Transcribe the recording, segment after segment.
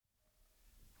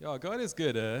Yeah, God is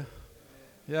good, eh?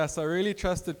 Yes, I really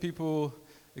trusted people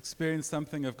experienced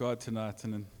something of God tonight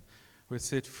and were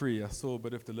set free. I saw a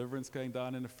bit of deliverance going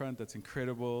down in the front. That's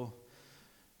incredible.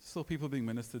 Saw people being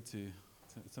ministered to.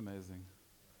 It's amazing.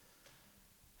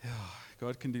 Yeah,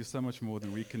 God can do so much more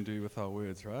than we can do with our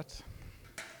words, right?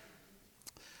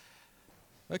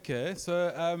 Okay,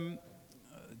 so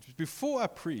before I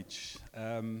preach,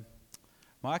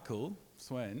 Michael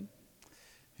Swain,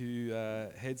 who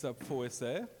heads up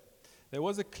 4SA, there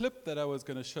was a clip that I was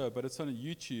going to show, but it's on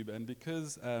YouTube, and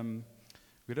because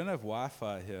we don't have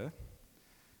Wi-Fi here,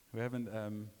 we haven't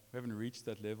reached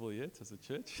that level yet as a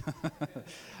church.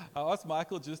 I asked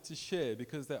Michael just to share,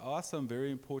 because there are some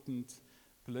very important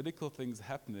political things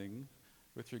happening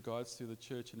with regards to the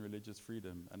church and religious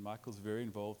freedom, and Michael's very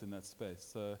involved in that space.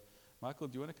 So, Michael,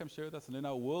 do you want to come share with us? And then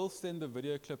I will send the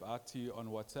video clip out to you on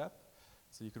WhatsApp,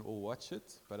 so you can all watch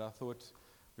it. But I thought,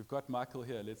 we've got Michael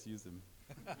here, let's use him.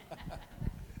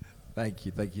 Thank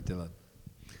you, Dylan.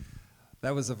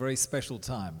 That was a very special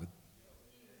time.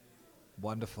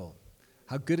 Wonderful.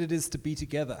 How good it is to be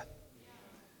together.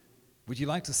 Would you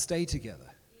like to stay together?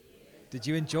 Did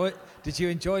you enjoy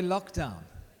lockdown?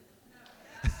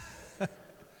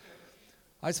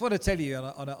 I just want to tell you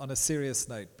on a serious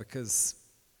note,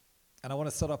 and I want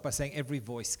to start off by saying every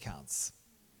voice counts.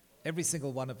 Every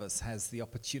single one of us has the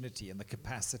opportunity and the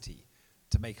capacity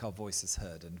to make our voices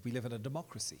heard, and we live in a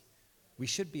democracy. We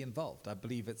should be involved. I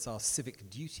believe it's our civic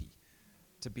duty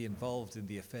to be involved in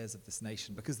the affairs of this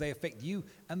nation, because they affect you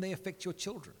and they affect your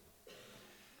children.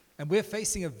 And we're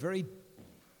facing a very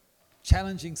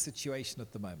challenging situation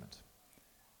at the moment,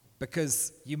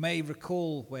 because you may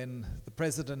recall when the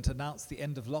president announced the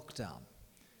end of lockdown,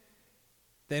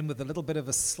 then with a little bit of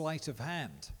a sleight of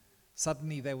hand,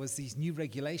 suddenly there was these new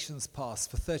regulations passed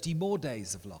for 30 more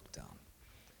days of lockdown.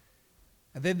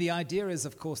 And then the idea is,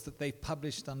 of course, that they've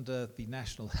published under the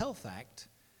National Health Act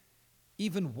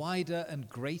even wider and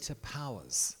greater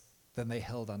powers than they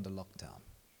held under lockdown.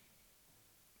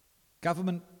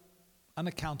 Government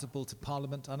unaccountable to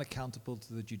Parliament, unaccountable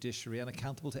to the judiciary,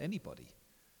 unaccountable to anybody.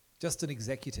 Just an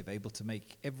executive able to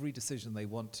make every decision they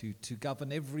want to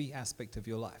govern every aspect of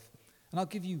your life. And I'll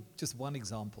give you just one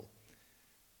example,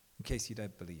 in case you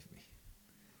don't believe me.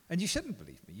 And you shouldn't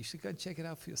believe me. You should go and check it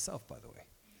out for yourself, by the way.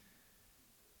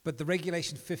 But the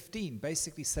Regulation 15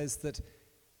 basically says that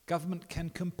government can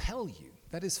compel you,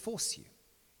 that is, force you,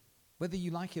 whether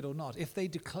you like it or not, if they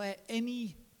declare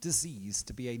any disease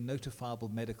to be a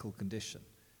notifiable medical condition.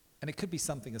 And it could be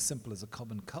something as simple as a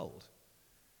common cold.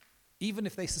 Even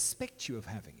if they suspect you of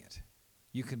having it,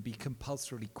 you can be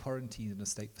compulsorily quarantined in a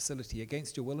state facility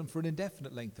against your will and for an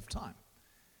indefinite length of time.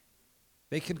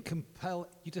 They can compel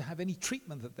you to have any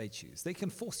treatment that they choose. They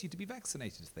can force you to be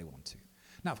vaccinated if they want to.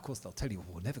 Now, of course, they'll tell you,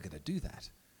 well, we're never going to do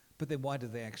that. But then why do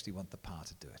they actually want the power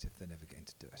to do it if they're never going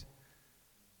to do it?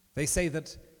 They say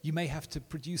that you may have to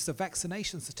produce a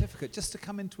vaccination certificate just to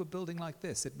come into a building like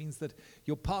this. It means that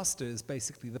your pastor is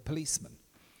basically the policeman.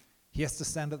 He has to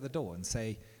stand at the door and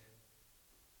say,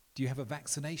 do you have a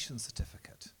vaccination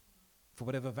certificate for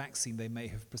whatever vaccine they may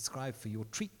have prescribed for your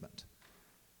treatment?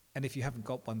 And if you haven't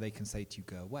got one, they can say to you,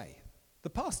 go away.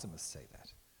 The pastor must say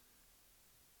that.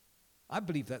 I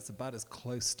believe that's about as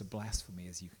close to blasphemy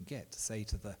as you can get, to say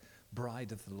to the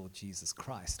bride of the Lord Jesus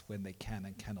Christ when they can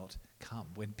and cannot come,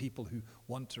 when people who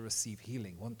want to receive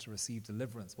healing, want to receive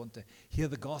deliverance, want to hear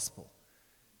the gospel,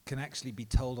 can actually be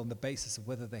told on the basis of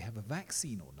whether they have a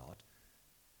vaccine or not,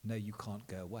 no, you can't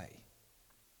go away.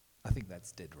 I think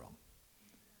that's dead wrong.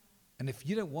 And if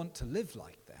you don't want to live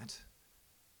like that,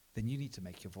 then you need to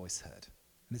make your voice heard.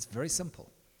 And it's very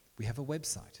simple. We have a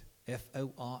website,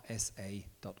 forsa.org.za,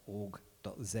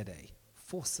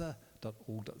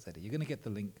 forsa.org.za. You're going to get the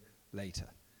link later.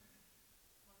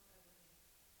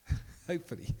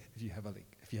 Hopefully, if you have a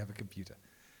link, if you have a computer.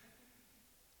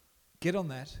 Get on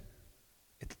that.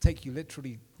 It'll take you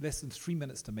literally less than 3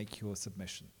 minutes to make your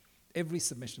submission. Every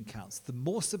submission counts. The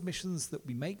more submissions that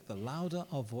we make, the louder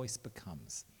our voice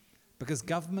becomes. Because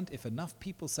government, if enough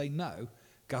people say no,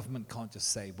 government can't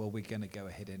just say, well, we're going to go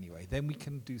ahead anyway. Then we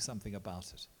can do something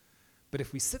about it. But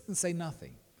if we sit and say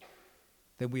nothing,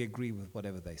 then we agree with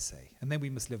whatever they say. And then we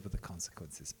must live with the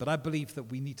consequences. But I believe that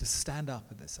we need to stand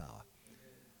up in this hour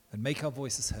and make our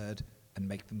voices heard and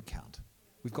make them count.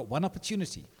 We've got one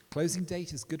opportunity. Closing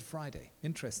date is Good Friday.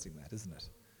 Interesting that, isn't it?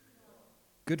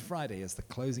 Good Friday is the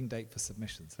closing date for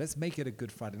submissions. Let's make it a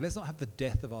Good Friday. Let's not have the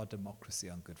death of our democracy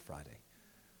on Good Friday.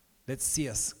 Let's see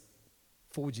us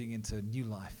forging into a new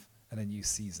life and a new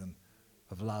season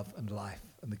of love and life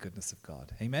and the goodness of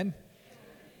God. Amen?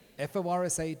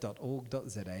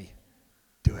 forsa.org.za.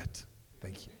 Do it.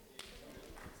 Thank you.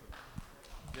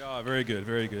 Yeah, very good,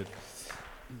 very good.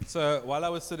 So while I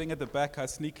was sitting at the back, I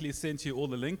sneakily sent you all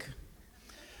the link.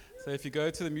 So if you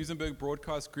go to the Muizenberg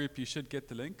broadcast group, you should get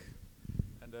the link.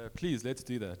 And please, let's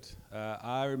do that.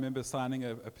 I remember signing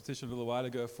a petition a little while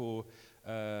ago for,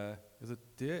 is it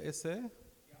Dear SA?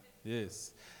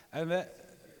 Yes. And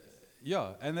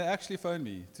and they actually phoned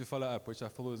me to follow up, which I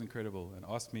thought was incredible, and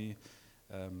asked me,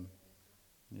 they're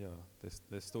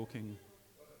stalking.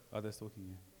 Oh, they're stalking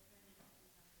you.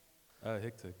 Oh,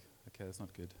 hectic. Okay, that's not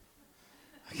good.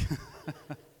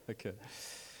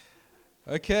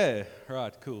 Okay,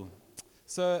 right, cool.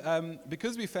 So,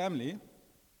 because we're family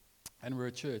and we're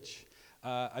a church,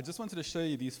 I just wanted to show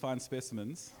you these fine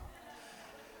specimens.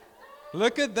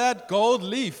 Look at that gold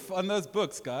leaf on those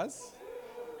books, guys.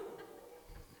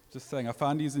 Just saying, I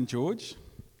found these in George.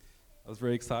 I was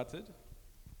very excited.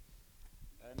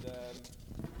 And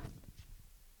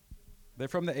they're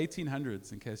from the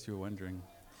 1800s, in case you were wondering.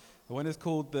 The one is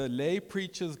called The Lay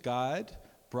Preacher's Guide,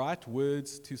 Bright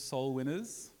Words to Soul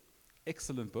Winners.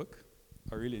 Excellent book.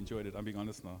 I really enjoyed it, I'm being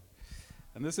honest now.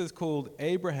 And this is called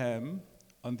Abraham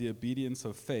on the Obedience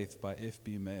of Faith by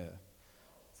F.B. Mayer.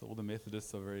 So all the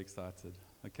Methodists are very excited.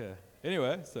 Okay.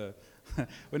 Anyway, so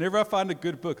whenever I find a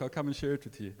good book, I'll come and share it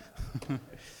with you.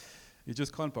 You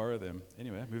just can't borrow them.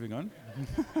 Anyway, moving on.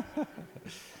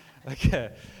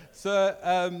 Okay.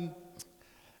 So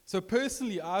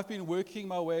personally, I've been working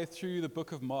my way through the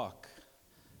book of Mark.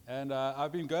 And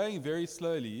I've been going very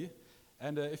slowly.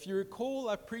 And if you recall,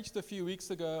 I preached a few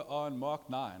weeks ago on Mark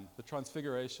 9, the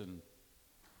Transfiguration,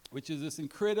 which is this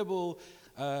incredible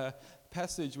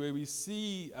passage where we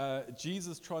see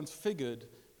Jesus transfigured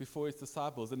before his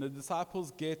disciples. And the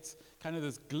disciples get kind of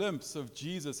this glimpse of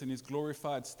Jesus in his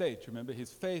glorified state. Remember,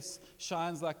 his face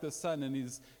shines like the sun, and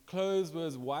his clothes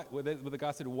was white, where the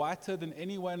guy said, whiter than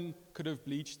anyone could have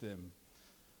bleached them.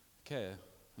 Okay,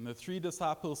 and the three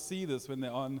disciples see this when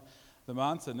they're on the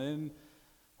mountain. And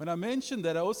when I mentioned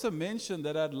that, I also mentioned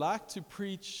that I'd like to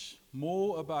preach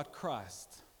more about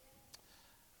Christ.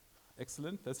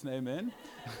 Excellent, that's an amen.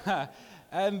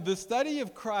 And the study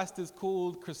of Christ is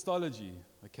called Christology,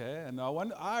 okay? And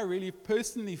I really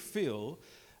personally feel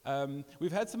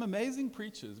we've had some amazing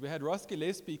preachers. We had Ross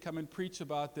Gillespie come and preach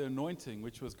about the anointing,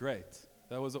 which was great.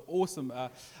 That was awesome.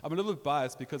 I'm a little bit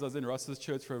biased because I was in Ross's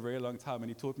church for a very long time and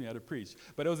he taught me how to preach.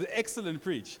 But it was an excellent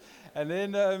preach. And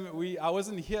then I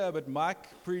wasn't here, but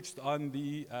Mike preached on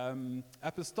the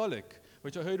apostolic,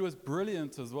 which I heard was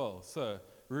brilliant as well. So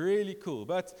really cool.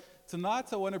 But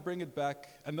tonight I want to bring it back,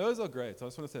 and those are great. I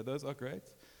just want to say those are great.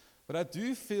 But I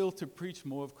do feel to preach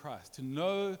more of Christ, to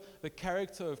know the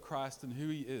character of Christ and who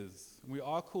he is. And we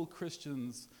are called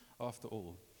Christians after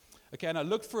all. Okay, and I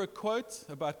looked for a quote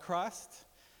about Christ,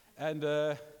 and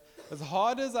as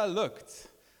hard as I looked,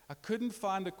 I couldn't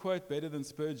find a quote better than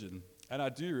Spurgeon, and I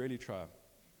do really try.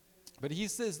 But he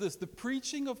says this: the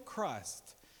preaching of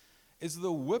Christ is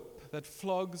the whip that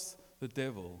flogs the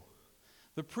devil.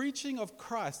 The preaching of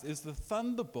Christ is the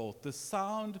thunderbolt, the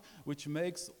sound which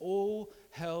makes all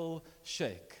hell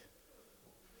shake.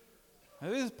 Now,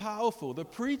 this is powerful. The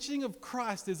preaching of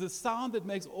Christ is the sound that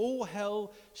makes all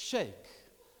hell shake.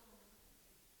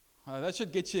 That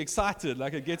should get you excited,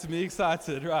 like it gets me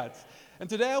excited, right? And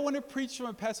today I want to preach from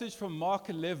a passage from Mark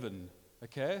 11,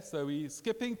 okay? So we're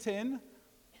skipping 10.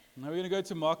 Now we're going to go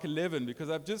to Mark 11 because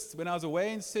when I was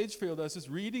away in Sedgefield, I was just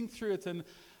reading through it and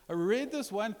I read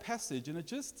this one passage and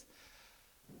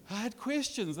I had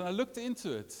questions and I looked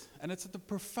into it. And it's a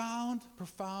profound,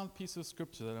 profound piece of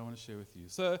scripture that I want to share with you.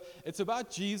 So it's about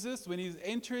Jesus when he's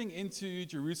entering into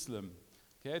Jerusalem.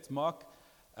 Okay, it's Mark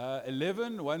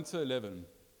 11, 1 to 11.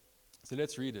 So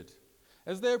let's read it.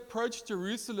 As they approached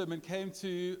Jerusalem and came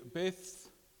to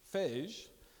Bethphage,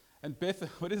 and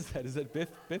what is that? Is that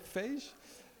Bethphage?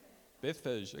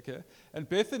 Bethphage, okay. And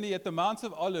Bethany at the Mount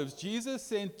of Olives, Jesus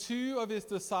sent two of his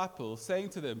disciples, saying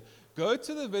to them, "Go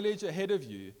to the village ahead of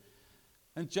you,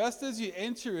 and just as you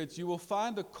enter it, you will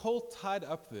find a colt tied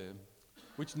up there,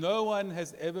 which no one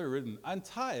has ever ridden.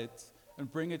 Untie it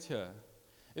and bring it here.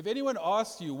 If anyone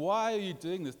asks you, 'Why are you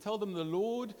doing this?' tell them the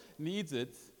Lord needs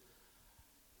it,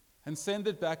 and send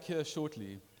it back here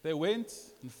shortly." They went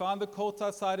and found the colt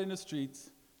outside in the street,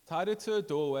 tied it to a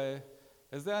doorway.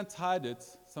 As they untied it,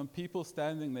 some people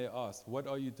standing there asked, "What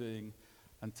are you doing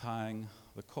untying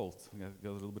the colt?" I'm going to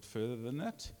go a little bit further than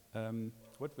that.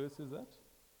 What verse is that?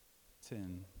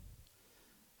 10.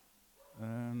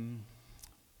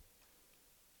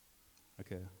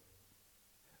 Okay.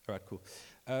 All right, cool.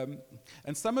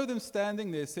 And some of them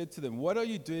standing there said to them, "What are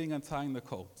you doing untying the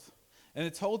colt?" And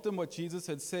it told them what Jesus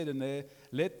had said, and they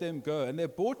let them go. And they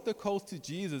brought the colt to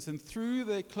Jesus and threw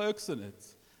their cloaks on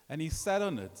it, and he sat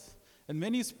on it. And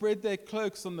many spread their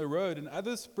cloaks on the road, and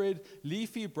others spread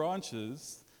leafy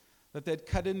branches that they'd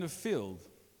cut in the field.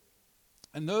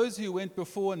 And those who went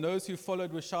before and those who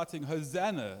followed were shouting,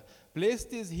 Hosanna!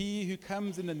 Blessed is he who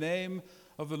comes in the name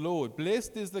of the Lord.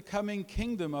 Blessed is the coming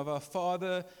kingdom of our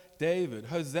father David.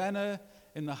 Hosanna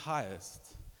in the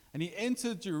highest. And he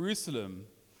entered Jerusalem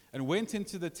and went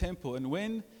into the temple. And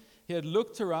when he had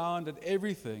looked around at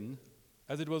everything,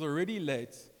 as it was already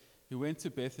late, he went to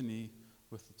Bethany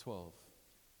with the 12.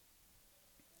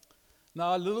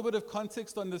 Now, a little bit of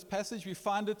context on this passage. We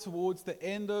find it towards the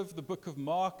end of the book of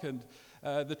Mark, and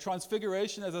the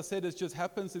transfiguration, as I said, has just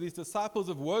happened. So these disciples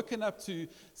have woken up to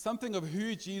something of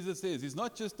who Jesus is. He's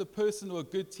not just a person or a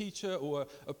good teacher or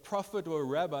a prophet or a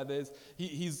rabbi.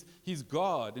 He's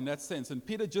God in that sense. And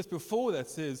Peter, just before that,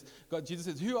 says, Jesus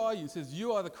says, who are you? He says,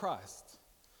 you are the Christ.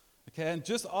 Okay, and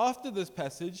just after this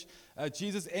passage,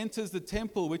 Jesus enters the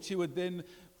temple, which he would then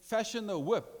fashion a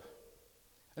whip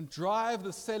and drive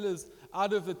the sellers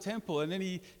out of the temple. And then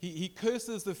he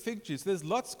curses the fig tree. So there's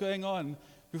lots going on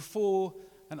before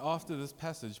and after this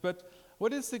passage. But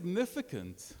what is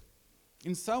significant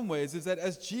in some ways is that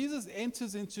as Jesus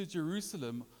enters into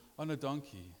Jerusalem on a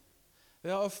donkey,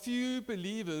 there are a few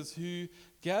believers who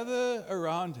gather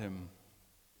around him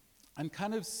and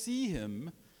kind of see him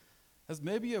as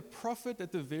maybe a prophet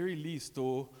at the very least,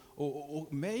 or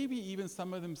maybe even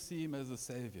some of them see him as a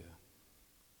savior.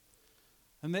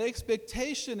 And the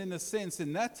expectation, in a sense,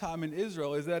 in that time in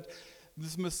Israel is that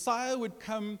this Messiah would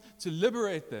come to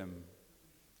liberate them.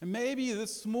 And maybe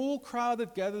this small crowd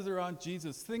that gathers around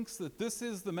Jesus thinks that this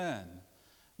is the man.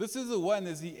 This is the one,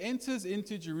 as he enters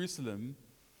into Jerusalem,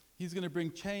 he's going to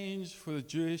bring change for the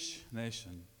Jewish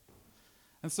nation.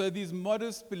 And so these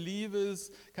modest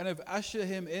believers kind of usher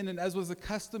him in, and as was the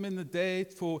custom in the day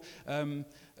for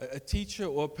a teacher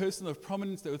or a person of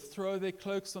prominence, they would throw their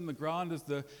cloaks on the ground as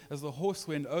the horse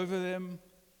went over them.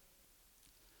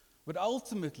 But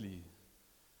ultimately,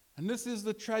 and this is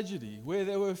the tragedy, where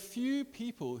there were a few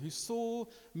people who saw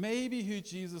maybe who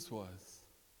Jesus was.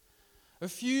 A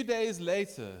few days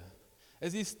later,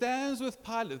 as he stands with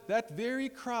Pilate, that very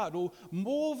crowd, or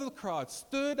more of the crowd,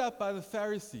 stirred up by the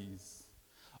Pharisees,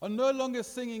 are no longer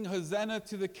singing Hosanna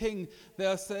to the King. They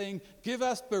are saying, give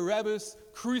us Barabbas,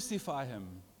 crucify him.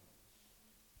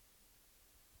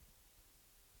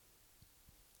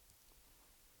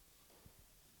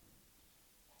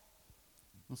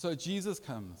 And so Jesus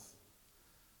comes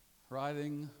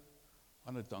riding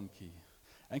on a donkey.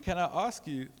 And can I ask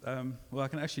you,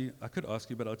 I could ask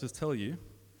you, but I'll just tell you.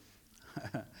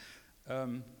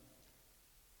 The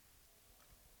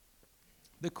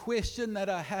question that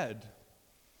I had,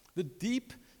 the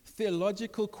deep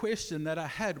theological question that I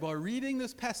had while reading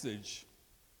this passage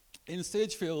in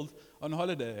Sedgefield on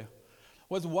holiday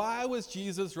was, why was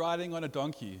Jesus riding on a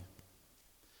donkey?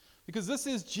 Because this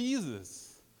is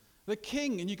Jesus, the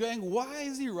King, and you're going, why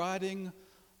is he riding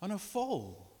on a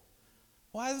foal?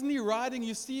 Why isn't he riding?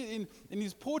 You see in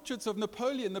these portraits of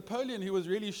Napoleon, who was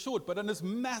really short, but on this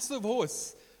massive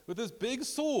horse with this big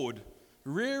sword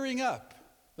rearing up,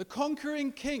 the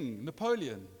conquering king,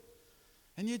 Napoleon.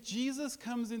 And yet Jesus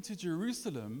comes into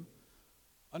Jerusalem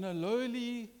on a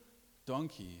lowly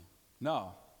donkey.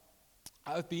 Now,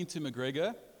 I've been to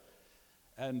McGregor,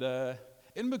 and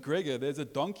in McGregor there's a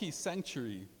donkey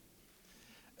sanctuary.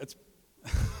 It's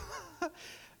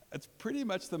it's pretty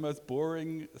much the most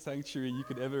boring sanctuary you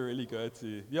could ever really go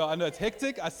to. Yeah, I know it's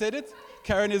hectic. I said it.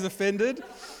 Karen is offended.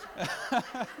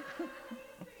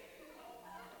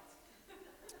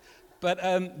 But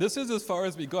this is as far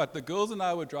as we got. The girls and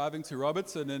I were driving to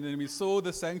Robertson, and then we saw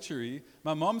the sanctuary.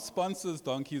 My mom sponsors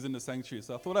donkeys in the sanctuary,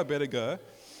 so I thought I'd better go.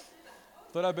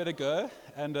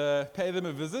 And pay them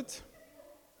a visit.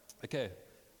 Okay,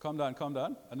 calm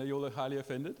down. I know you're all highly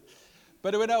offended.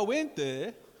 But when I went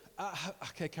there,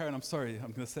 okay, Karen, I'm sorry,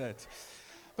 I'm going to say it.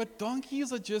 But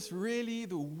donkeys are just really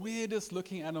the weirdest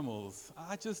looking animals.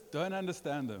 I just don't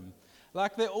understand them.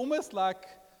 Like, they're almost like,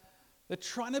 they're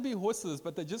trying to be horses,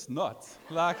 but they're just not.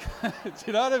 Like, do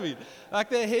you know what I mean? Like,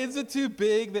 their heads are too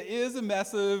big, their ears are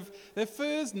massive, their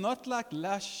fur's not like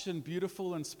lush and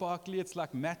beautiful and sparkly, it's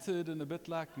like matted and a bit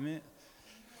like meh.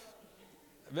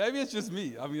 Maybe it's just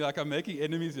me. I mean, like, I'm making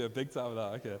enemies here big time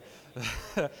now, okay.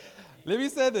 Let me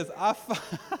say this,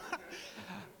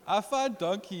 I find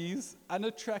donkeys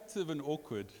unattractive and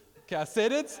awkward. Okay, I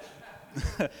said it,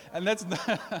 and that's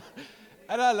not,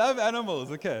 and I love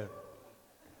animals, okay.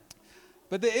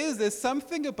 But there's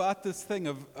something about this thing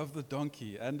of the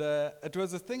donkey, and it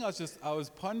was a thing I was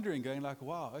pondering, going like,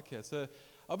 wow, okay, so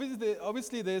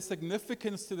obviously there's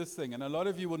significance to this thing, and a lot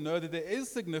of you will know that there is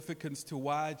significance to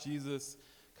why Jesus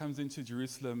comes into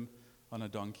Jerusalem on a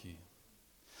donkey.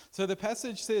 So the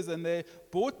passage says, and they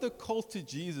brought the colt to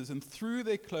Jesus and threw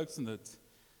their cloaks in it,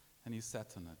 and he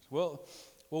sat on it. Well,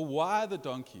 why the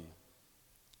donkey?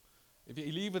 If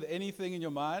you leave with anything in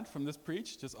your mind from this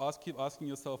preach, just keep asking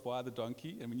yourself why the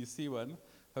donkey, and when you see one,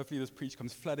 hopefully this preach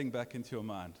comes flooding back into your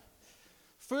mind.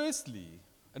 Firstly,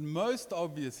 and most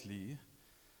obviously,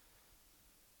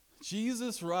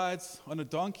 Jesus rides on a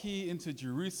donkey into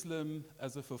Jerusalem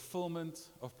as a fulfillment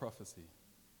of prophecy.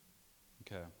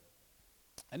 Okay.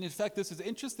 And in fact, this is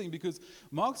interesting because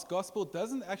Mark's gospel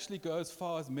doesn't actually go as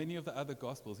far as many of the other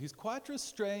gospels. He's quite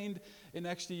restrained in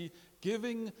actually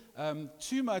giving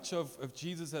too much of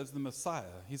Jesus as the Messiah.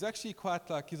 He's actually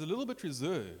he's a little bit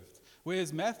reserved.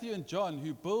 Whereas Matthew and John,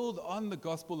 who build on the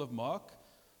gospel of Mark,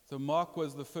 so Mark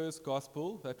was the first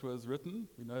gospel that was written,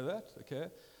 we know that, okay?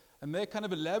 And they kind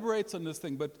of elaborates on this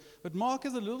thing, but Mark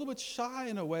is a little bit shy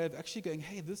in a way of actually going,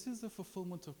 hey, this is the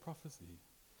fulfillment of prophecy.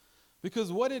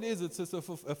 Because what it is, it's just a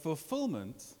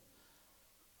fulfillment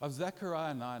of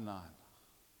Zechariah 9:9.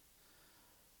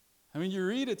 And when you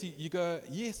read it, you go,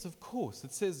 yes, of course.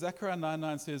 It says, Zechariah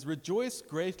 9:9 says, rejoice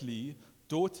greatly,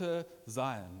 daughter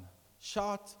Zion.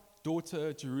 Shout,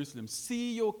 daughter Jerusalem.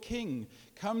 See, your king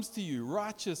comes to you,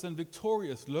 righteous and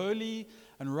victorious, lowly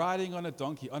and riding on a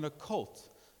donkey, on a colt,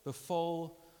 the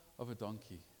foal of a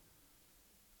donkey.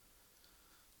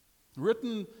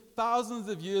 Written thousands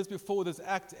of years before this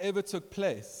act ever took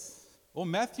place. Or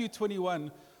Matthew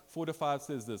 21:4-5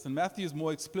 says this, and Matthew is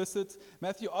more explicit.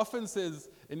 Matthew often says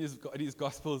in his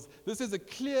Gospels, this is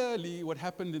clearly what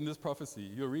happened in this prophecy.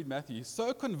 You'll read Matthew, he's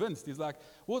so convinced. He's like,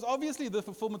 well, it's obviously the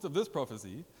fulfillment of this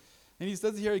prophecy. And he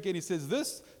says here again, he says,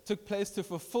 this took place to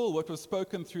fulfill what was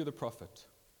spoken through the prophet.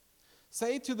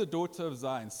 Say to the daughter of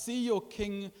Zion, see, your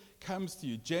king comes to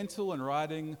you, gentle and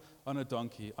riding on a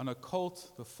donkey, on a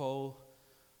colt, the foal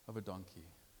of a donkey.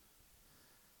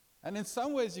 And in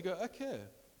some ways you go, okay.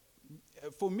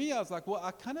 For me, I was like, well,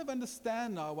 I kind of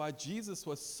understand now why Jesus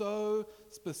was so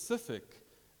specific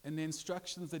in the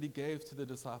instructions that he gave to the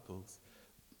disciples.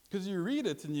 Because you read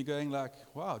it and you're going like,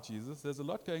 wow, Jesus, there's a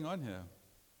lot going on here.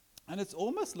 And it's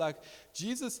almost like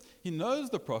Jesus, he knows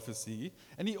the prophecy,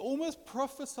 and he almost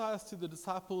prophesies to the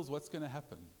disciples what's going to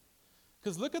happen.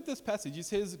 Because look at this passage. He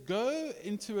says, go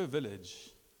into a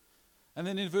village. And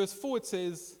then in verse 4 it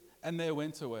says, and they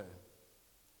went away.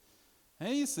 And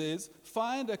he says,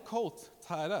 find a colt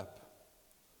tied up.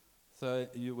 So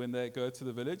when they go to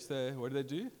the village, what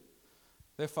do?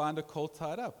 They find a colt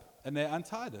tied up, and they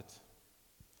untied it.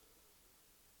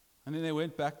 And then they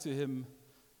went back to him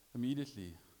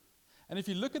immediately. And if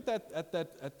you look at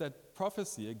that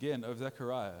prophecy again of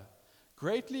Zechariah,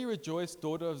 greatly rejoice,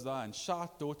 daughter of Zion,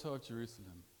 shout, daughter of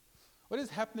Jerusalem. What is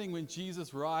happening when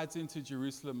Jesus rides into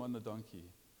Jerusalem on the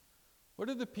donkey? What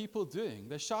are the people doing?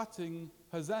 They're shouting,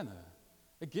 Hosanna.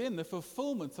 Again, the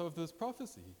fulfillment of this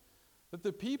prophecy. That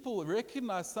the people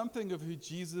recognize something of who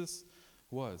Jesus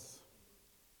was.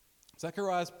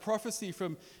 Zechariah's prophecy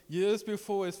from years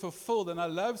before is fulfilled, and I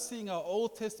love seeing our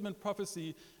Old Testament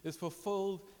prophecy is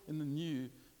fulfilled in the New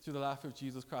through the life of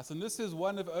Jesus Christ. And this is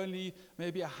one of only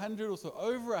maybe 100 or so,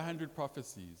 over 100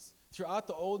 prophecies throughout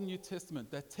the Old and New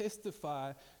Testament that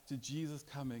testify to Jesus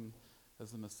coming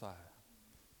as the Messiah.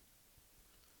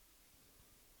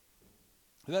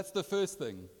 That's the first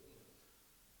thing.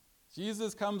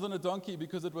 Jesus comes on a donkey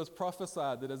because it was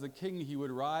prophesied that as a king he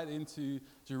would ride into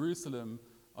Jerusalem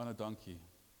on a donkey.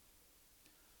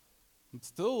 And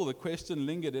still the question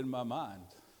lingered in my mind.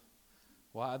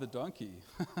 Why the donkey?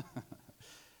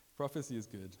 Prophecy is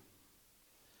good.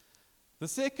 The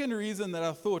second reason that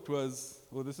I thought was,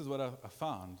 well, this is what I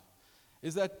found,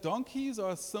 is that donkeys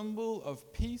are a symbol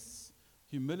of peace,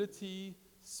 humility,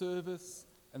 service,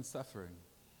 and suffering.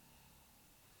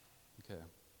 Okay.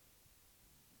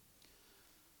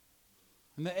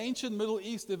 In the ancient Middle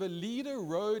East, if a leader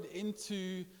rode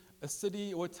into a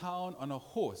city or a town on a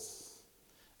horse,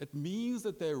 it means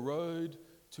that they rode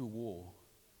to war.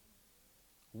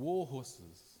 War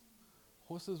horses.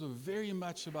 Horses were very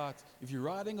much about, if you're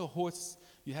riding a horse,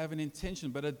 you have an intention.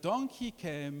 But a donkey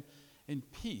came in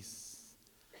peace.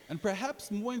 And perhaps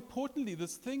more importantly,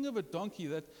 this thing of a donkey,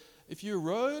 that if you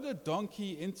rode a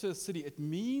donkey into a city, it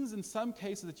means in some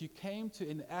cases that you came to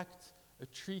enact a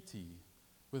treaty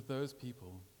with those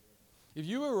people. If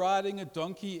you were riding a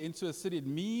donkey into a city, it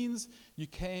means you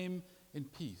came in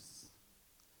peace.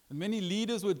 And many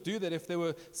leaders would do that. If they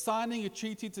were signing a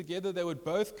treaty together, they would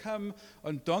both come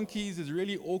on donkeys, these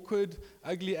really awkward,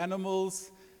 ugly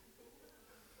animals.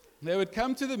 They would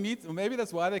come to the meet, or maybe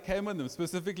that's why they came on them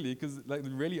specifically, because they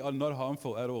really are not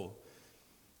harmful at all.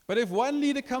 But if one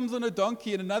leader comes on a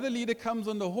donkey and another leader comes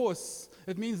on the horse,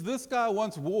 it means this guy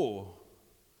wants war.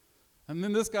 And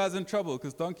then this guy's in trouble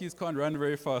because donkeys can't run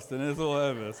very fast and it's all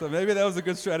over. So maybe that was a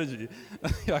good strategy.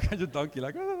 I catch a donkey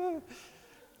like, ah.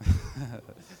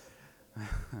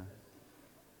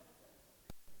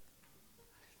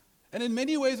 And in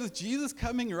many ways, with Jesus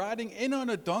coming riding in on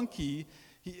a donkey,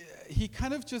 he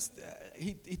kind of just,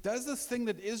 he does this thing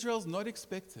that Israel's not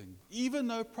expecting, even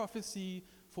though prophecy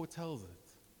foretells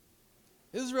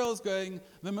it. Israel's going,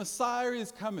 the Messiah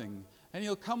is coming, and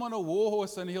he'll come on a war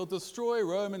horse and he'll destroy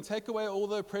Rome and take away all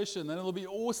the oppression, and it'll be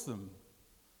awesome.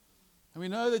 And we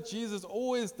know that Jesus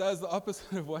always does the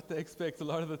opposite of what they expect a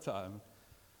lot of the time.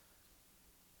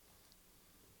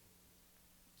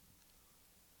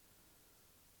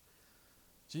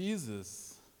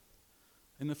 Jesus,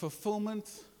 in the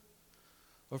fulfillment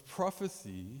of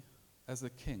prophecy as a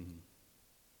king,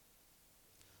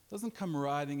 doesn't come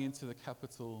riding into the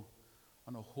capital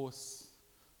on a horse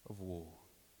of war,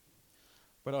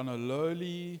 but on a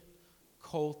lowly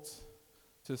colt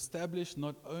to establish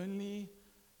not only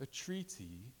a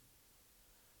treaty,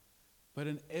 but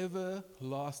an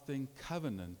everlasting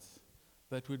covenant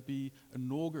that would be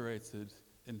inaugurated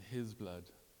in his blood.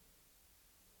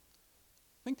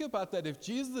 Think about that. If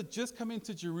Jesus had just come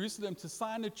into Jerusalem to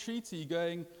sign a treaty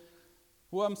going,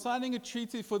 well, I'm signing a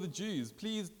treaty for the Jews,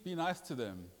 please be nice to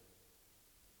them.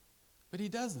 But he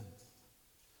doesn't.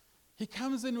 He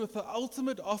comes in with the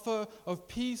ultimate offer of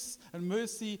peace and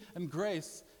mercy and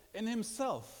grace in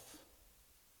himself,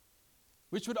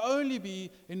 which would only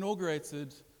be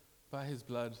inaugurated by his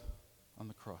blood on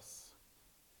the cross.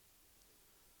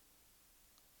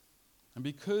 And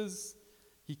because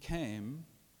he came,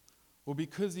 or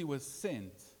because he was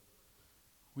sent,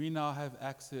 we now have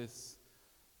access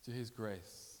to his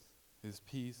grace, his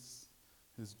peace,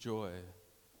 his joy,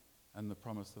 and the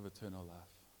promise of eternal life.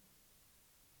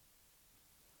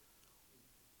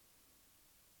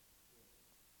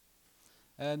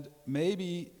 And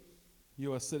maybe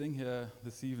you are sitting here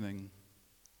this evening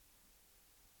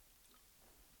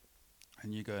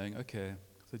and you're going, okay,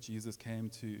 so Jesus came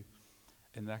to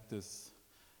enact this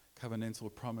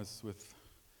covenantal promise with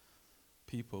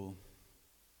people,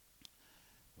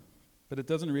 but it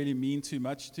doesn't really mean too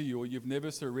much to you, or you've never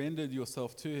surrendered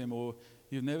yourself to him, or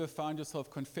you've never found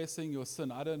yourself confessing your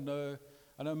sin. I know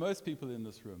most people in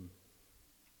this room.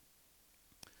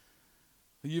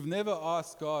 You've never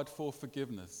asked God for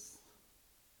forgiveness.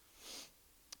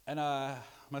 And I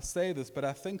must say this, but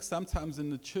I think sometimes in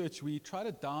the church we try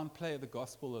to downplay the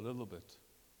gospel a little bit.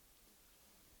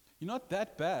 You're not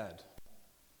that bad.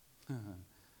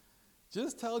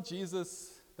 Just tell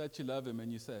Jesus that you love him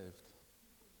and you're saved.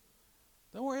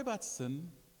 Don't worry about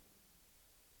sin.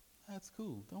 That's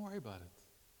cool. Don't worry about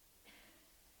it.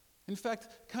 In fact,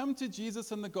 come to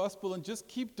Jesus and the gospel and just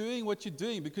keep doing what you're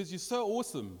doing because you're so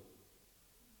awesome.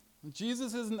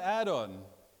 Jesus is an add-on.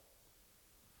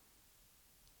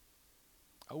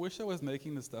 I wish I was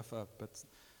making this stuff up, but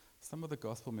some of the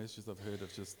gospel messages I've heard are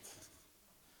just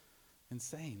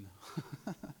insane.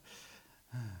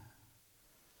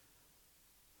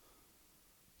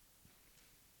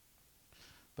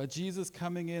 But Jesus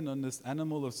coming in on this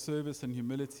animal of service and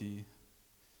humility,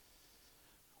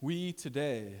 we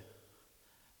today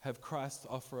have Christ's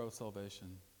offer of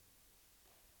salvation.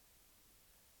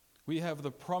 We have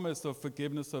the promise of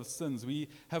forgiveness of sins. We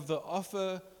have the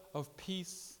offer of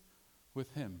peace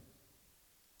with him.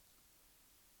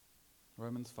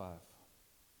 Romans 5.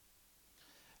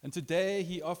 And today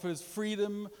he offers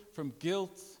freedom from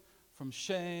guilt, from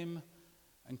shame,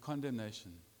 and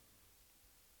condemnation.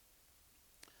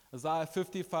 Isaiah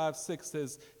 55:6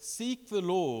 says, "Seek the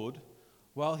Lord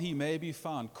while he may be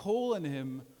found. Call on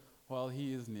him while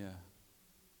he is near."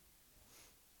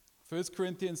 1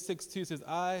 Corinthians 6:2 says,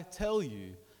 "I tell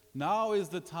you, now is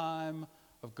the time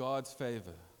of God's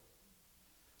favor.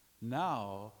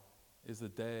 Now is the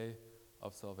day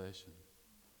of salvation."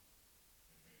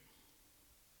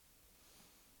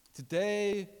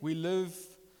 Today we live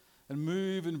and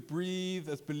move and breathe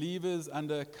as believers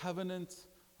under a covenant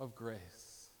of grace.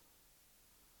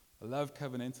 I love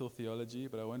covenantal theology,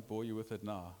 but I won't bore you with it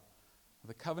now.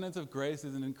 The covenant of grace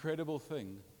is an incredible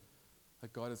thing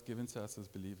that God has given to us as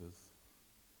believers.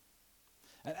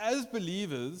 And as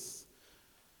believers,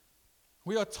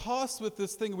 we are tasked with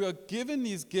this thing. We are given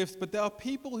these gifts, but there are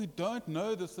people who don't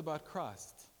know this about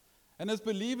Christ. And as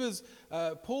believers,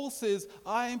 Paul says,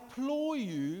 I implore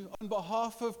you on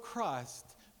behalf of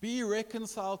Christ, be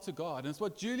reconciled to God. And it's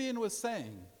what Julian was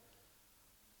saying.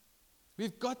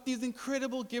 We've got these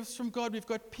incredible gifts from God. We've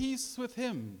got peace with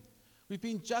him. We've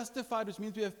been justified, which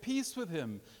means we have peace with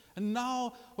him. And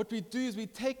now what we do is we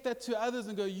take that to others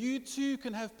and go, you too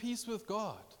can have peace with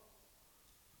God.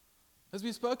 As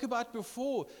we spoke about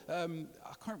before,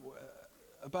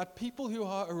 about people who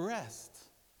are harassed.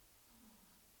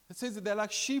 It says that they're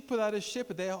like sheep without a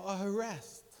shepherd. They are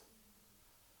harassed.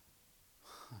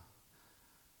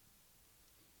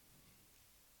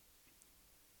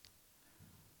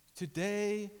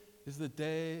 Today is the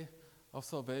day of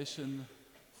salvation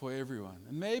for everyone.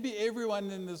 And maybe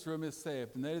everyone in this room is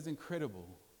saved, and that is incredible.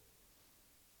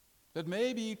 But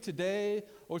maybe today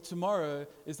or tomorrow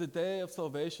is the day of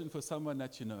salvation for someone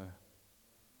that you know.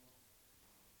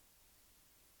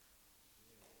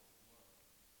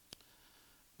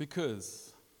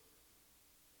 Because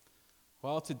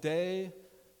while today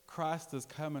Christ has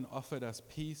come and offered us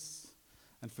peace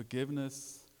and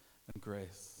forgiveness and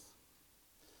grace,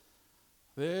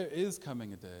 there is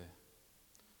coming a day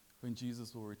when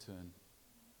Jesus will return.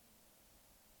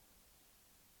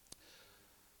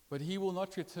 But he will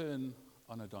not return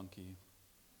on a donkey.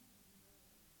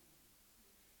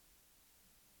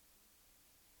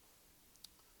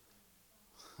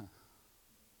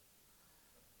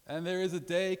 And there is a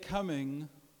day coming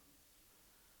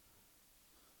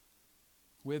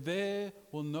where there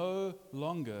will no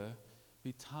longer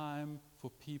be time for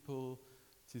people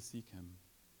to seek him.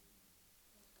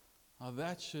 Now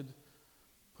that should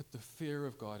put the fear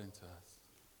of God into us.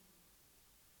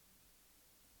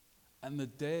 And the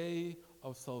day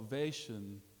of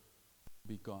salvation will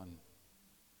be gone.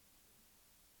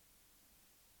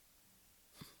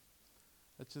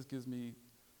 That just gives me,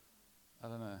 I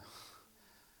don't know.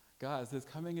 Guys, there's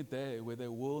coming a day where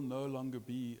there will no longer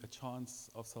be a chance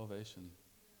of salvation.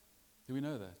 Do we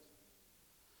know that?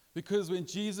 Because when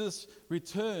Jesus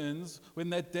returns, when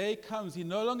that day comes, he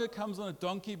no longer comes on a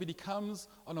donkey, but he comes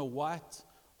on a white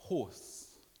horse.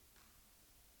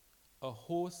 A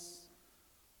horse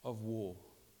of war.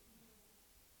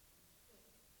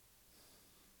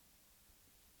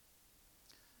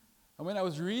 And when I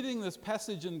was reading this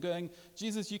passage and going,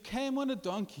 Jesus, you came on a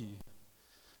donkey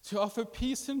to offer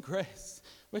peace and grace,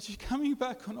 but you're coming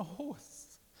back on a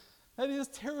horse. That is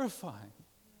terrifying.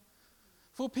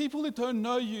 For people who don't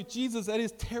know you, Jesus, that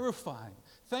is terrifying.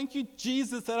 Thank you,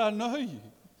 Jesus, that I know you.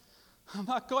 I'm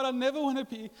like, God, I never want to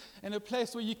be in a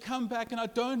place where you come back and I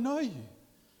don't know you,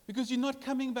 because you're not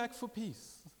coming back for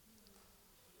peace.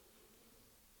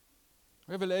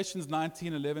 Revelations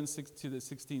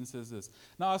 19:11-16 says this.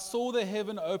 Now I saw the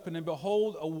heaven open, and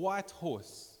behold, a white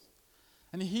horse.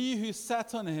 And he who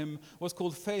sat on him was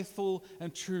called Faithful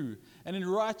and True. And in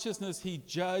righteousness he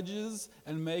judges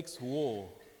and makes war.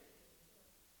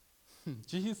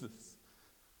 Jesus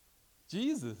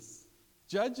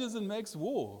judges and makes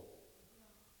war.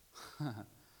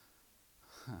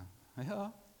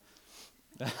 Yeah.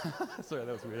 Sorry,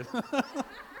 that was weird.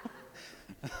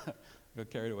 Got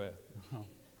carried away.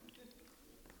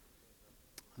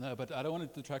 No, but I don't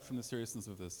want to detract from the seriousness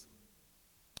of this.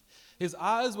 His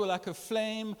eyes were like a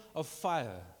flame of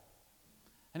fire,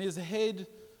 and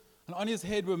on his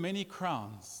head were many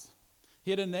crowns. He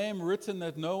had a name written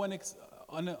that no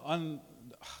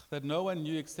one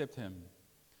knew except him.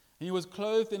 And he was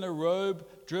clothed in a robe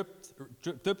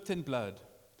dipped in blood.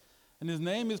 And his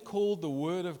name is called the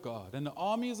Word of God. And the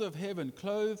armies of heaven,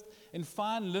 clothed in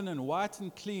fine linen, white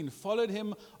and clean, followed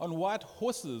him on white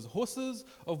horses, horses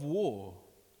of war.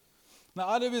 Now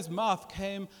out of his mouth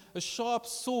came a sharp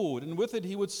sword, and with it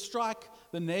he would strike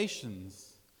the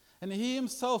nations. And he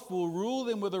himself will rule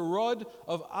them with a rod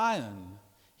of iron.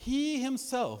 He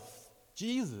himself,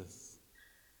 Jesus.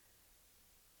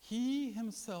 He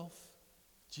himself,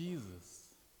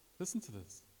 Jesus. Listen to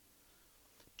this.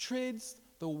 Treads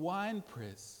the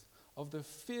winepress of the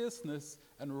fierceness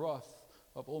and wrath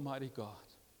of Almighty God.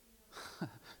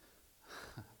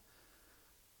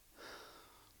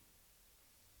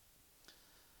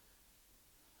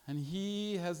 And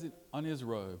he has it on his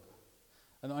robe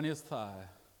and on his thigh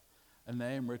a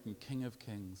name written, King of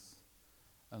Kings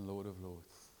and Lord of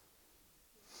Lords.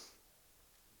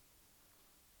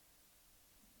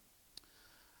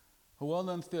 A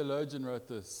well-known theologian wrote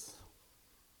this.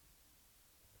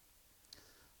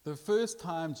 The first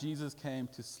time Jesus came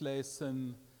to slay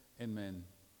sin in men,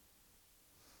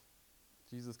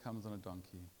 Jesus comes on a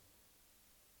donkey.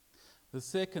 The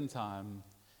second time,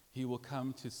 he will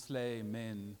come to slay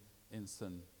men in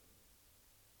sin.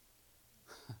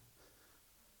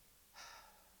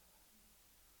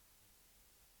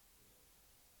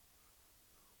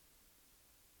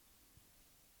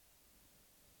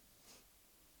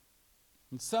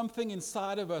 And something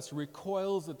inside of us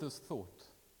recoils at this thought.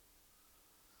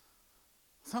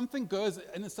 Something goes,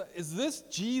 and it's like, is this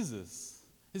Jesus?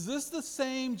 Is this the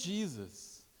same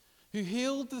Jesus who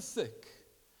healed the sick,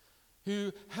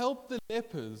 who helped the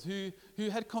lepers, who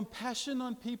had compassion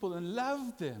on people and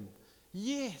loved them.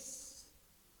 Yes,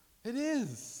 it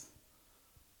is.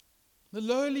 The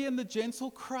lowly and the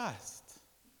gentle Christ.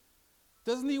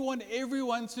 Doesn't he want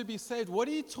everyone to be saved? What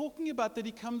are you talking about that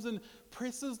he comes and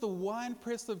presses the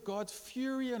winepress of God's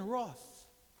fury and wrath?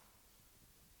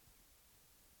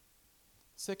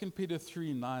 2 Peter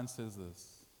 3:9 says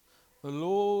this. The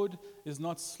Lord is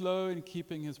not slow in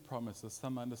keeping his promises.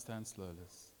 Some understand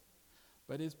slowness.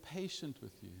 But is patient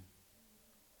with you,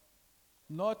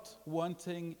 not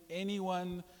wanting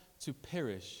anyone to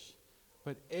perish,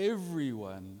 but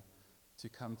everyone to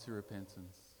come to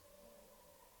repentance.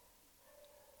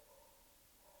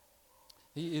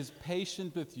 He is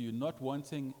patient with you, not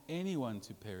wanting anyone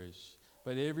to perish,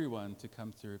 but everyone to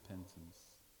come to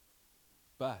repentance.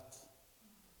 But,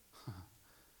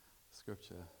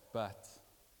 scripture, but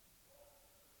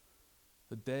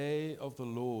the day of the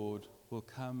Lord will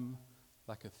come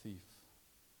like a thief.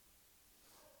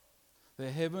 The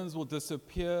heavens will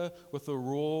disappear with a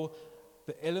roar,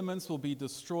 the elements will be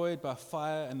destroyed by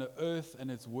fire, and the earth and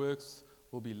its works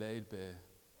will be laid bare.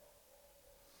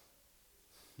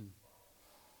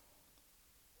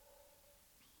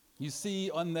 You see,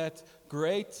 on that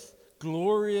great,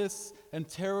 glorious, and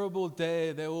terrible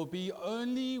day, there will be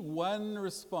only one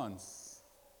response.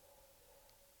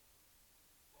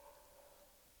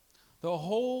 The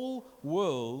whole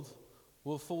world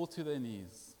will fall to their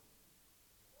knees.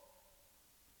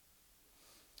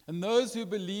 And those who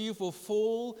believe will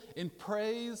fall in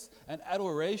praise and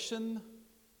adoration,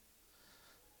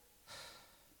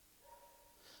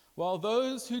 while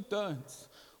those who don't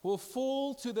will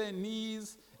fall to their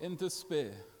knees in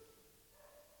despair,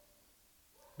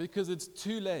 because it's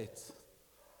too late.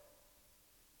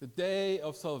 The day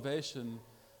of salvation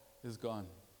is gone.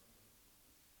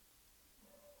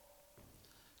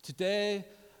 Today,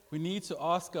 we need to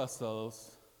ask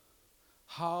ourselves,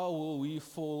 how will we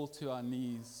fall to our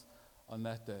knees on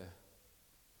that day?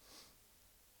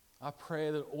 I pray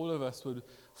that all of us would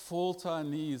fall to our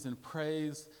knees in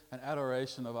praise and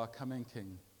adoration of our coming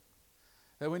King.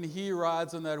 That when he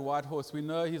rides on that white horse, we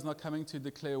know he's not coming to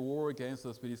declare war against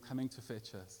us, but he's coming to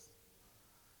fetch us.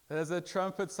 That as the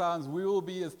trumpet sounds, we will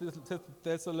be, as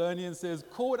Thessalonians says,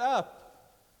 caught up,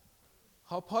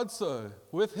 harpazo,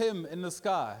 with him in the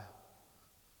sky.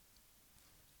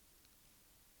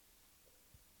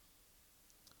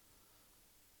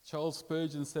 Charles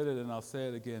Spurgeon said it, and I'll say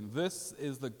it again. This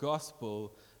is the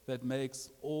gospel that makes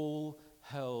all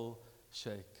hell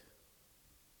shake.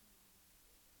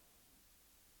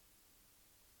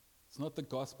 It's not the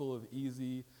gospel of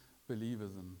easy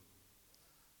believism,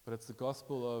 but it's the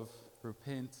gospel of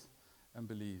repent and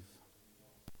believe.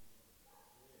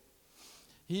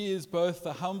 He is both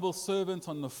the humble servant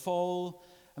on the foal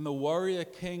and the warrior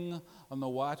king on the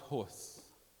white horse.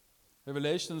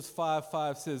 Revelations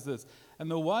 5:5 says this,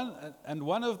 and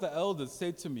one of the elders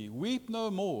said to me, weep no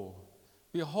more.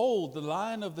 Behold, the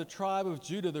Lion of the tribe of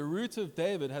Judah, the Root of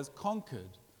David, has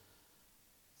conquered,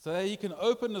 so that he can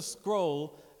open the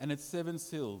scroll and its 7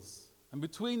 seals. And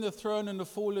between the throne and the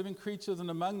 4 living creatures and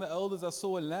among the elders I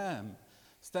saw a lamb,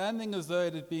 standing as though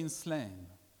it had been slain,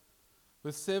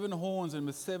 with 7 horns and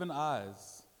with 7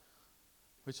 eyes,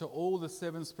 which are all the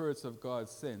 7 spirits of God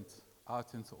sent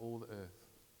out into all the earth.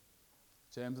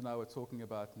 James and I were talking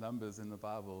about numbers in the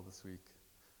Bible this week.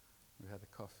 We had a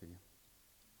coffee.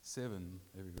 7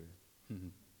 everywhere.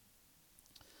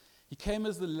 He came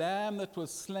as the lamb that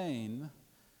was slain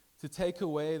to take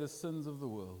away the sins of the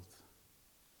world,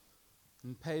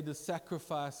 and paid the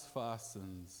sacrifice for our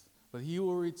sins. But he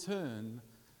will return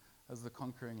as the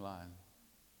conquering lion.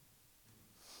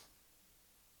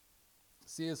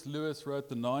 C.S. Lewis wrote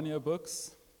the Narnia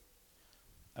books.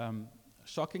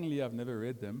 Shockingly, I've never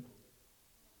read them.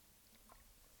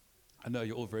 I know,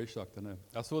 you're all very shocked, I know.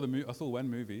 I saw one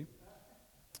movie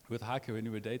with Heike when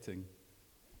we were dating.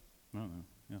 I don't know,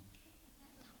 yeah.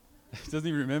 He doesn't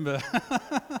even remember.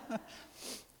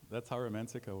 That's how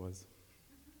romantic I was.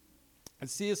 And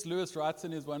C.S. Lewis writes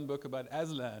in his one book about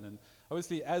Aslan, and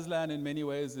obviously Aslan in many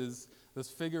ways is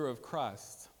this figure of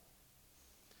Christ.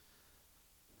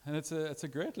 And it's a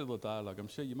great little dialogue. I'm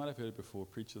sure you might have heard it before.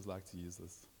 Preachers like to use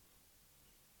this.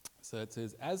 So it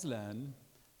says, Aslan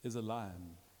is a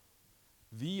lion,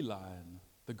 the lion,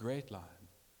 the great lion.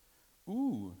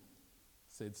 Ooh,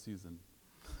 said Susan.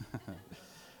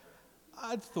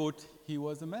 I'd thought he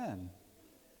was a man.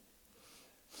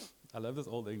 I love this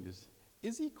old English.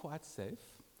 Is he quite safe?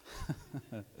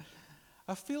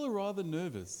 I feel rather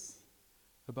nervous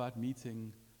about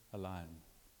meeting a lion.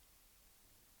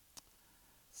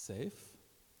 Safe,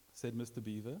 said Mr.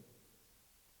 Beaver.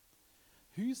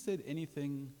 Who said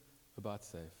anything about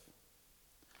safe?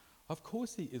 Of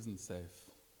course he isn't safe,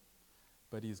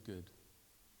 but he's good.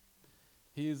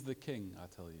 He is the king, I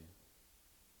tell you.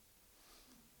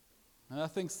 And I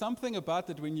think something about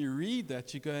that when you read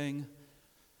that, you're going,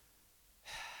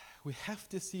 we have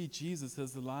to see Jesus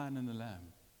as the lion and the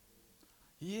lamb.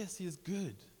 Yes, he is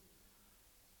good,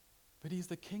 but he's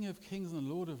the King of kings and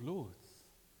Lord of lords.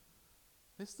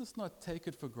 Let's just not take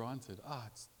it for granted.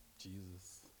 It's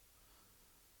Jesus.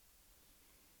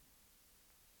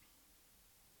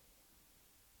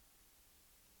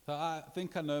 So I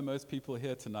think I know most people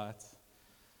here tonight.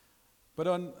 But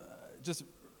on just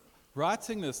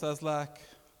writing this, I was like,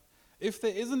 if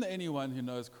there isn't anyone who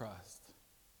knows Christ,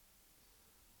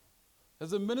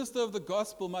 as a minister of the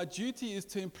gospel, my duty is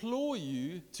to implore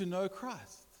you to know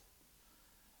Christ.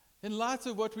 In light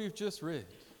of what we've just read.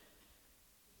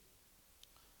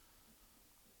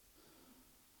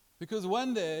 Because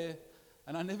one day,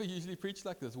 and I never usually preach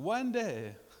like this, one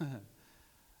day,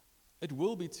 it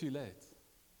will be too late.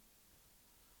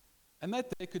 And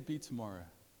that day could be tomorrow.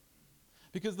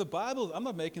 Because the Bible, I'm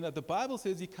not making that, the Bible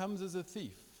says he comes as a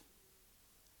thief.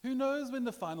 Who knows when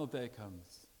the final day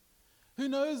comes? Who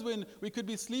knows when we could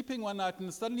be sleeping one night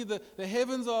and suddenly the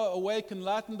heavens are awake and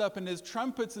lightened up and there's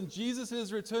trumpets and Jesus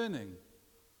is returning?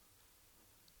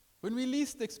 When we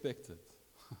least expect it.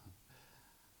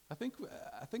 I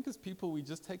think as people we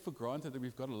just take for granted that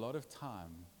we've got a lot of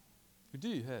time. We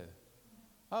do, hey?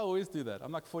 I always do that.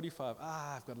 I'm like 45.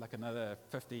 I've got like another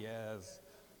 50 years.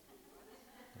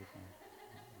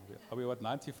 Are we what,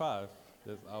 95?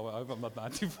 Yes, I hope I'm not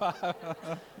 95.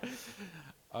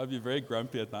 I'll be very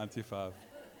grumpy at 95.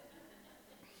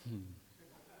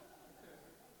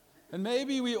 And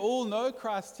maybe we all know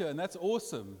Christ here, and that's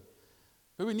awesome.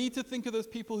 But we need to think of those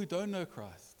people who don't know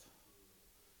Christ.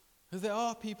 Because there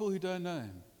are people who don't know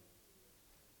him.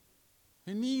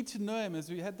 We need to know him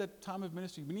as we had that time of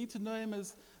ministry. We need to know him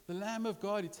as the Lamb of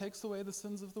God who takes away the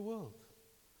sins of the world.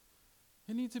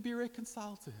 You need to be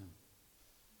reconciled to him.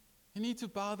 You need to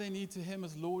bow their knee to him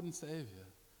as Lord and Savior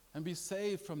and be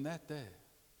saved from that day.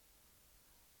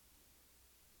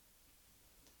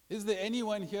 Is there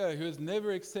anyone here who has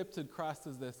never accepted Christ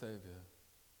as their Savior?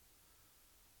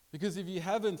 Because if you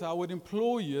haven't, I would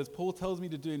implore you, as Paul tells me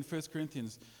to do in 1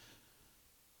 Corinthians,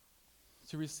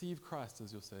 to receive Christ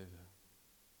as your Savior.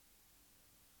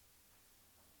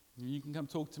 You can come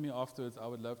talk to me afterwards. I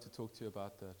would love to talk to you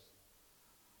about that.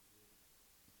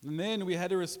 And then we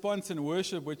had a response in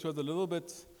worship which was a little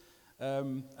bit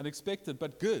unexpected,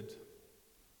 but good.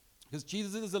 Because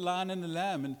Jesus is the lion and the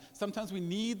lamb, and sometimes we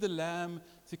need the lamb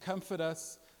to comfort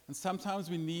us, and sometimes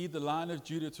we need the Lion of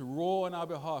Judah to roar on our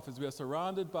behalf as we are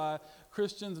surrounded by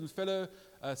Christians and fellow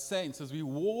saints as we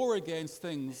war against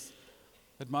things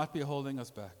that might be holding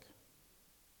us back.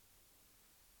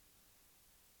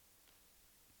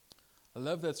 I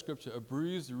love that scripture, a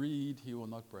bruised reed he will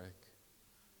not break.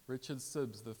 Richard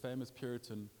Sibbes, the famous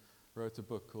Puritan, wrote a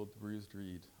book called Bruised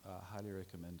Reed. I highly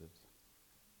recommend it.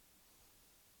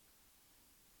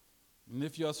 And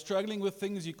if you're struggling with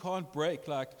things you can't break,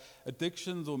 like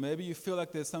addictions, or maybe you feel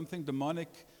like there's something demonic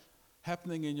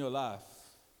happening in your life,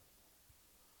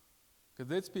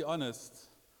 because let's be honest,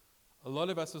 a lot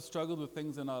of us have struggled with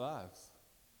things in our lives.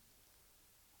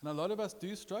 And a lot of us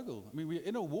do struggle. I mean, we're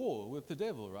in a war with the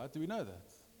devil, right? Do we know that?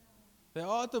 There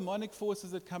are demonic forces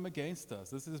that come against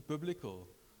us. This is biblical.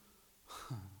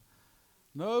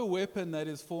 No weapon that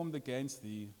is formed against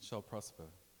thee shall prosper.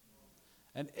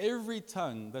 And every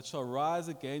tongue that shall rise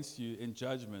against you in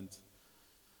judgment,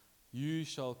 you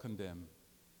shall condemn.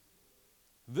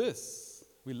 This,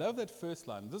 we love that first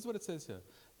line. This is what it says here.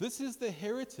 This is the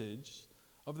heritage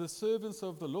of the servants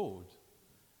of the Lord,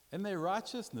 and their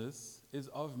righteousness is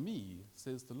of me,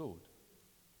 says the Lord.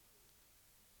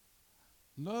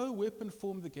 No weapon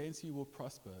formed against you will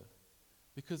prosper,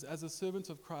 because as a servant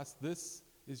of Christ, this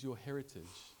is your heritage.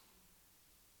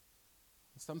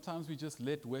 Sometimes we just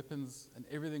let weapons and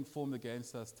everything formed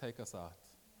against us take us out.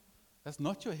 That's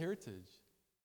not your heritage.